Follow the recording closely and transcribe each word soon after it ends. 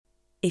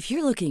If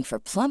you're looking for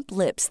plump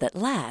lips that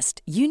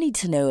last, you need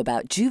to know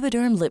about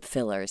Juvederm lip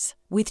fillers.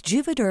 With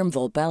Juvederm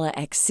Volbella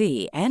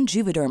XC and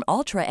Juvederm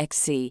Ultra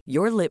XC,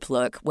 your lip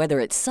look, whether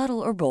it's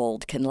subtle or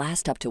bold, can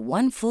last up to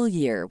 1 full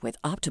year with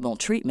optimal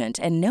treatment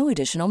and no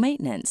additional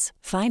maintenance.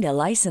 Find a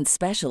licensed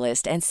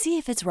specialist and see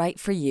if it's right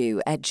for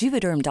you at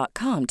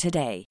Juvederm.com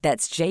today.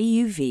 That's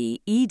JUVEDERM.com.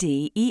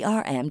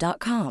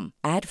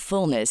 Add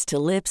fullness to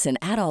lips in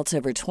adults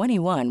over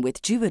 21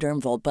 with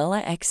Juvederm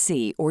Volbella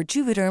XC or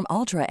Juvederm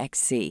Ultra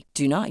XC.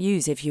 Do not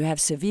use if you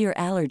have severe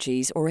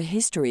allergies or a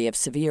history of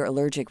severe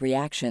allergic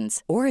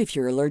reactions, or if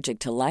you're allergic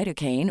to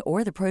lidocaine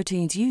or the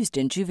proteins used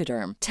in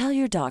Juvederm. Tell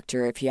your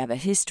doctor if you have a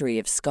history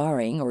of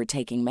scarring or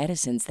taking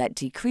medicines that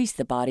decrease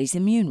the body's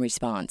immune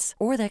response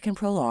or that can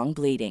prolong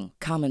bleeding.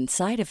 Common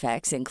side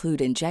effects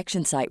include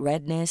injection site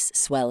redness,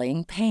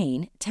 swelling,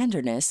 pain,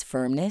 tenderness,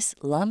 firmness,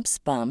 lumps,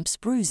 bumps,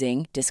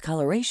 bruising,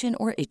 discoloration,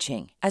 or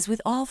itching. As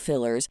with all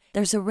fillers,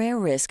 there's a rare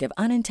risk of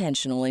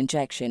unintentional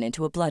injection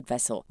into a blood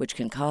vessel, which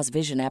can cause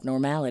vision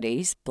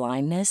abnormalities,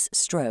 blindness,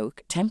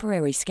 stroke,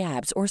 temporary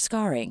scabs, or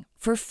scarring.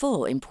 For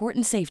full,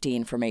 important safety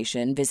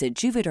information, visit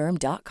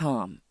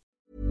Juvederm.com.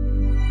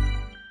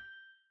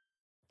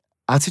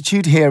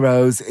 Attitude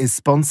Heroes is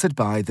sponsored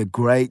by the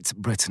Great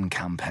Britain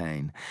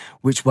Campaign,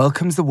 which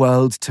welcomes the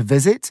world to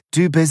visit,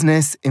 do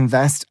business,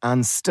 invest,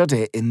 and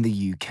study in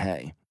the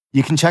UK.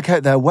 You can check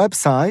out their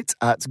website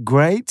at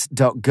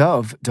great.gov.uk.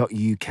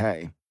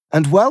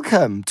 And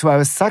welcome to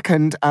our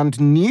second and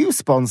new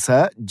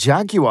sponsor,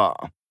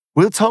 Jaguar.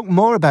 We'll talk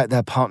more about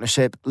their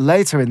partnership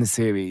later in the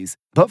series,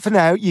 but for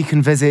now you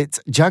can visit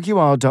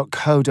jaguar.co.uk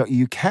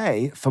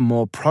for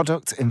more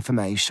product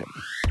information.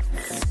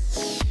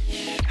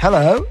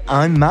 Hello,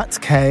 I'm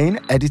Matt Kane,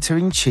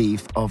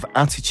 Editor-in-Chief of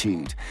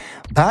Attitude,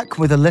 back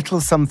with a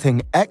little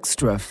something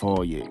extra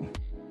for you.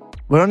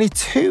 We're only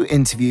 2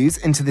 interviews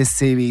into this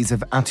series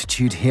of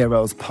Attitude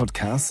Heroes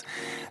podcasts,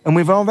 and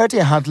we've already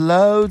had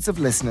loads of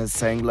listeners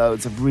saying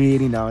loads of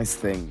really nice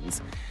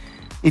things.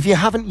 If you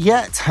haven't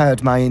yet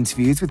heard my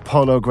interviews with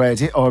Paul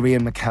O'Grady or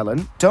Ian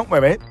McKellen, don't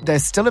worry, they're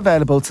still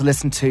available to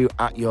listen to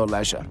at your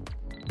leisure.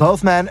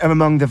 Both men are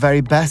among the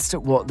very best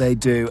at what they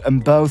do,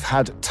 and both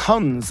had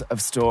tons of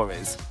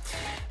stories.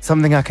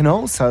 Something I can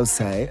also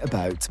say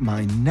about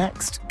my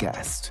next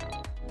guest.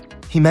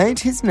 He made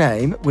his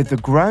name with the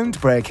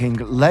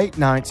groundbreaking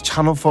late-night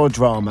Channel 4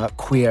 drama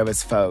Queer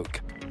as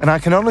Folk, and I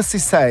can honestly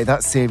say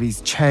that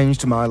series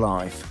changed my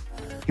life.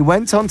 He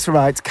went on to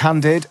write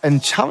candid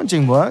and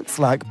challenging works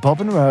like Bob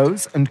and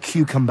Rose and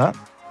Cucumber,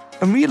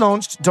 and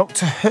relaunched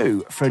Doctor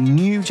Who for a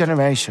new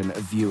generation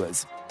of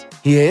viewers.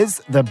 He is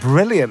the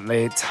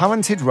brilliantly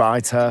talented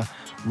writer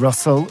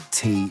Russell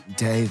T.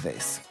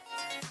 Davies.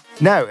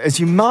 Now, as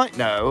you might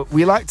know,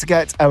 we like to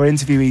get our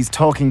interviewees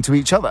talking to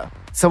each other.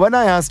 So when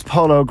I asked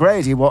Paul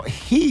O'Grady what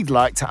he'd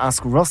like to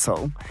ask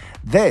Russell,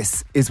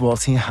 this is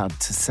what he had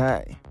to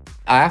say.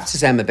 I have to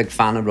say I'm a big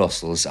fan of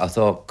Russell's. I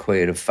thought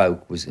Queer of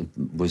Folk was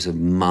a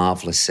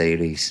marvellous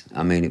series.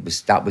 I mean,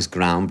 that was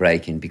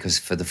groundbreaking because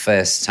for the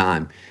first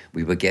time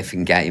we were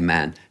giving gay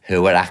men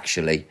who were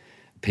actually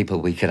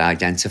people we could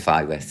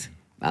identify with.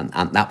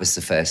 And that was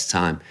the first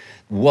time.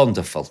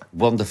 Wonderful,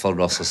 wonderful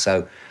Russell.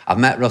 So I've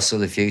met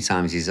Russell a few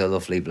times. He's a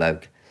lovely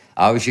bloke.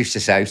 I always used to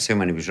say to him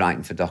when he was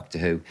writing for Doctor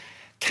Who,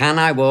 can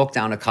I walk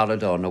down a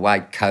corridor in a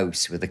white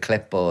coat with a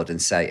clipboard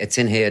and say, it's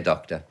in here,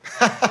 Doctor?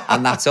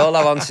 And that's all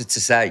I wanted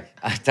to say.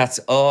 That's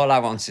all I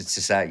wanted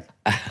to say.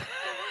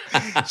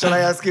 Shall I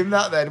ask him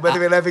that then,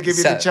 whether he'll ever give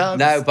you the chance?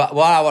 No, but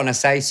what I want to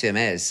say to him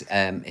is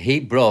he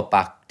brought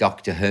back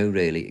Doctor Who,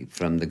 really,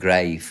 from the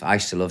grave. I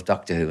used to love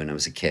Doctor Who when I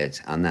was a kid,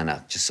 and then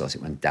I just thought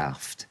it went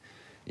daft,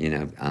 you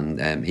know,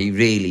 and he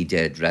really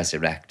did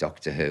resurrect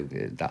Doctor Who.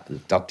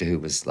 Doctor Who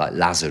was like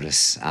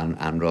Lazarus,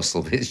 and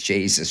Russell was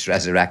Jesus,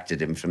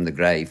 resurrected him from the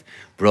grave,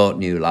 brought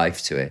new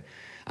life to it,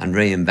 and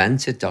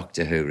reinvented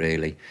Doctor Who,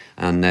 really.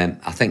 And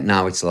I think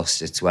now it's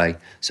lost its way.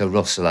 So,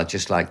 Russell, I'd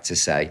just like to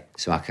say,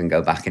 so I can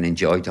go back and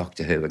enjoy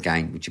Doctor Who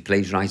again, would you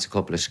please write a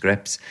couple of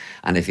scripts?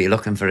 And if you're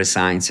looking for a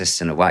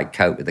scientist in a white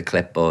coat with a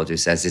clipboard who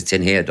says, it's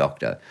in here,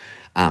 Doctor,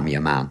 I'm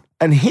your man.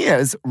 And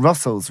here's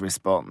Russell's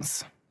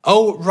response.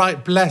 Oh,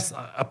 right, bless.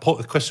 A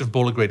question from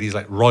Paul O'Grady is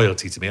like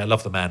royalty to me. I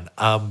love the man.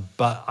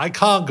 But I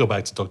can't go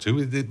back to Doctor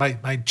Who.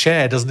 My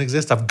chair doesn't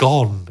exist. I've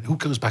gone. Who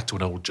goes back to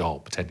an old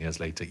job 10 years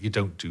later? You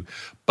don't do.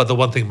 But the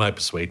one thing might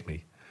persuade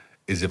me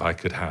is if I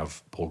could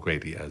have Paul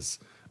Grady as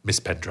Miss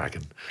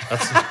Pendragon.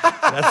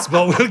 That's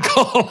what we'll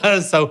call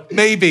her. So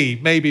maybe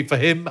for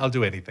him, I'll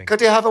do anything.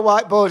 Could you have a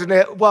whiteboard and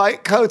a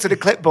white coat and a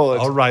clipboard?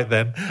 All right,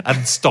 then.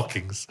 And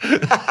stockings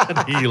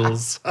and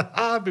heels.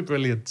 That'd be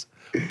brilliant.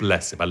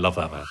 Bless him. I love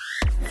that man.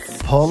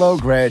 Paul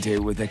O'Grady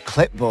with a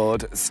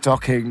clipboard,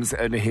 stockings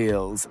and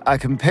heels. I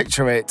can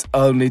picture it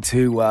only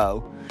too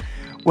well.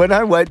 When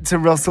I went to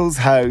Russell's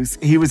house,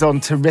 he was on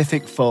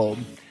terrific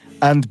form.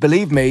 And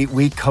believe me,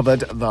 we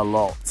covered the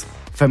lot.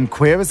 From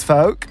Queer as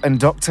Folk and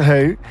Doctor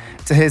Who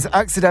to his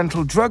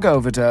accidental drug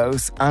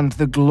overdose and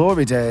the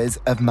glory days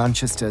of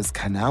Manchester's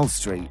Canal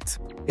Street.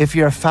 If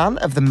you're a fan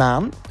of the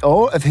man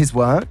or of his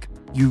work,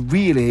 you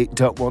really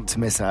don't want to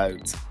miss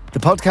out. The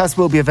podcast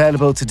will be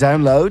available to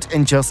download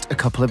in just a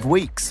couple of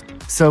weeks.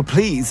 So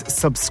please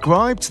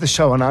subscribe to the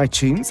show on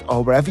iTunes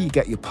or wherever you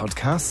get your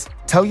podcasts.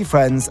 Tell your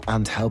friends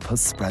and help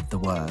us spread the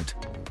word.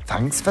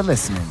 Thanks for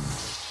listening.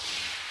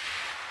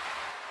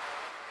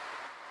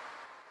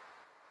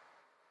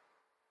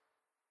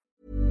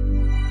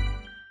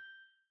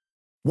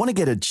 Want to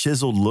get a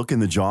chiseled look in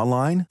the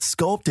jawline?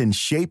 Sculpt and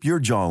shape your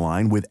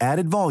jawline with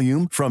added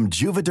volume from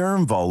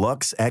Juvederm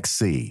Volux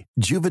XC.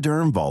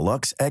 Juvederm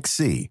Volux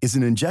XC is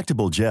an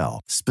injectable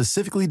gel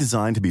specifically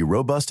designed to be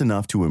robust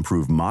enough to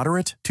improve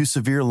moderate to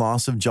severe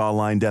loss of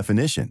jawline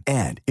definition.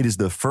 And it is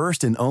the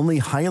first and only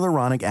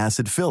hyaluronic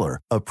acid filler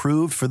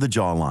approved for the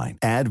jawline.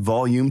 Add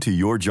volume to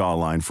your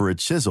jawline for a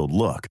chiseled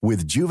look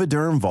with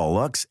Juvederm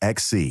Volux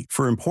XC.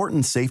 For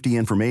important safety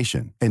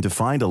information and to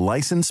find a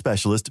licensed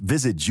specialist,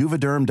 visit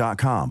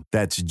Juvederm.com.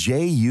 That's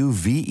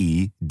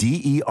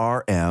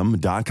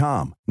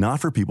Juvederm.com. Not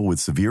for people with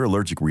severe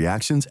allergic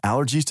reactions,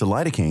 allergies to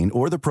lidocaine,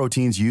 or the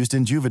proteins used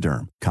in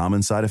Juvederm.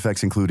 Common side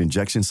effects include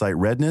injection site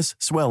redness,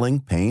 swelling,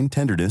 pain,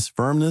 tenderness,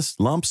 firmness,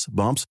 lumps,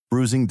 bumps,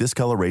 bruising,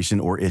 discoloration,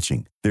 or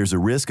itching. There's a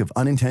risk of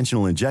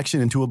unintentional injection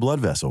into a blood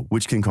vessel,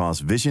 which can cause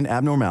vision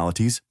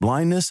abnormalities,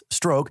 blindness,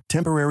 stroke,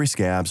 temporary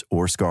scabs,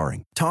 or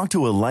scarring. Talk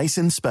to a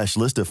licensed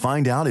specialist to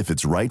find out if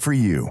it's right for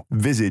you.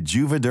 Visit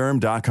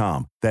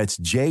Juvederm.com. That's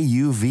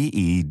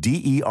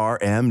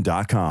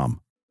Juvederm.com.